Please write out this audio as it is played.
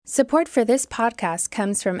Support for this podcast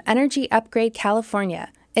comes from Energy Upgrade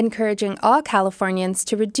California, encouraging all Californians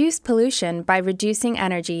to reduce pollution by reducing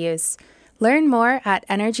energy use. Learn more at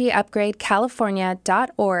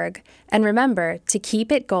energyupgradecalifornia.org, and remember to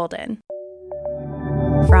keep it golden.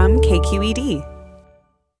 From KQED.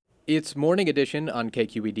 It's Morning Edition on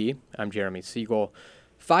KQED. I'm Jeremy Siegel.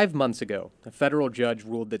 5 months ago, a federal judge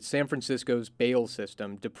ruled that San Francisco's bail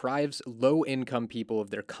system deprives low-income people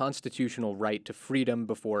of their constitutional right to freedom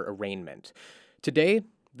before arraignment. Today,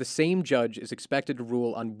 the same judge is expected to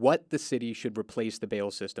rule on what the city should replace the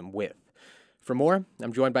bail system with. For more,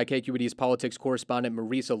 I'm joined by KQED's politics correspondent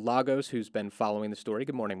Marisa Lagos, who's been following the story.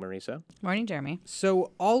 Good morning, Marisa. Morning, Jeremy.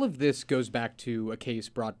 So all of this goes back to a case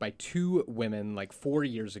brought by two women 4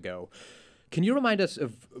 years ago. Can you remind us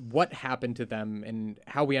of what happened to them and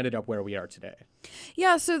how we ended up where we are today?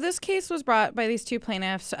 Yeah, so this case was brought by these two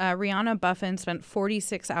plaintiffs. Rihanna Buffin spent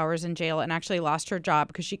 46 hours in jail and actually lost her job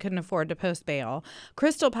because she couldn't afford to post bail.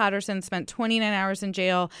 Crystal Patterson spent 29 hours in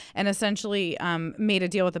jail and essentially made a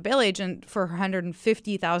deal with a bail agent for her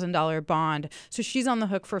 $150,000 bond. So she's on the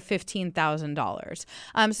hook for $15,000.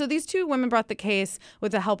 So these two women brought the case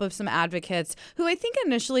with the help of some advocates who I think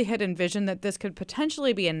initially had envisioned that this could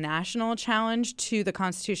potentially be a national challenge to the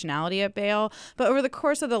constitutionality of bail. But over the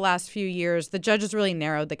course of the last few years, the judge has really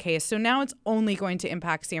narrowed the case. So now it's only going to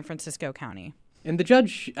impact San Francisco County. And the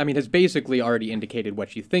judge, has basically already indicated what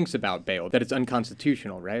she thinks about bail, that it's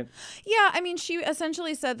unconstitutional, right? Yeah, she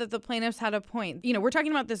essentially said that the plaintiffs had a point. We're talking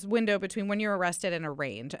about this window between when you're arrested and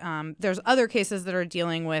arraigned. There's other cases that are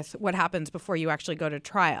dealing with what happens before you actually go to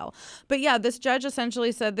trial. But yeah, this judge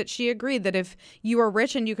essentially said that she agreed that if you are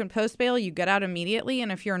rich and you can post bail, you get out immediately.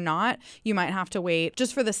 And if you're not, you might have to wait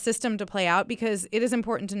just for the system to play out, because it is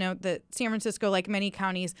important to note that San Francisco, like many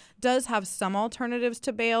counties, does have some alternatives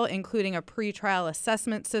to bail, including a pre-trial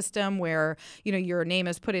assessment system where, your name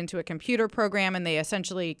is put into a computer program and they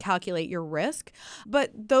essentially calculate your risk. But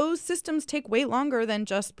those systems take way longer than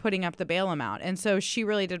just putting up the bail amount. And so she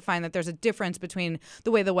really did find that there's a difference between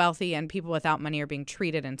the way the wealthy and people without money are being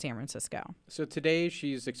treated in San Francisco. So today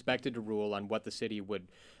she's expected to rule on what the city would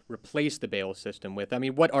replace the bail system with.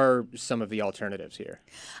 What are some of the alternatives here?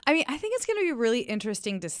 I think it's going to be really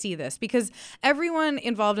interesting to see this because everyone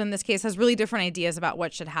involved in this case has really different ideas about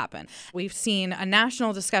what should happen. We've seen a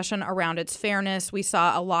national discussion around its fairness. We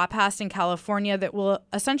saw a law passed in California that will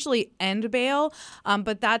essentially end bail,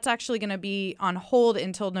 but that's actually going to be on hold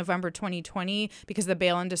until November 2020 because the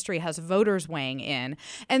bail industry has voters weighing in.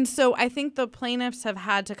 And so I think the plaintiffs have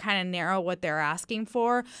had to kind of narrow what they're asking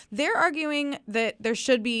for. They're arguing that there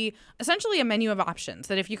should be essentially a menu of options,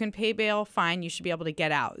 that if you can pay bail, fine, you should be able to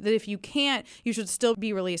get out. That if you can't, you should still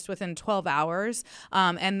be released within 12 hours,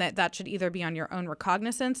 and that should either be on your own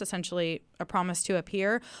recognizance, essentially a promise to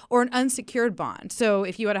appear, or an unsecured bond. So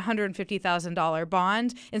if you had a $150,000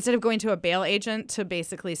 bond, instead of going to a bail agent to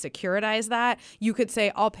basically securitize that, you could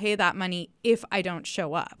say, I'll pay that money if I don't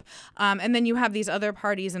show up. And then you have these other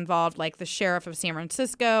parties involved, like the sheriff of San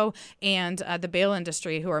Francisco and the bail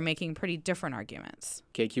industry, who are making pretty different arguments.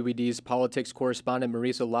 KQED's politics correspondent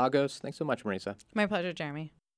Marisa Lagos. Thanks so much, Marisa. My pleasure, Jeremy.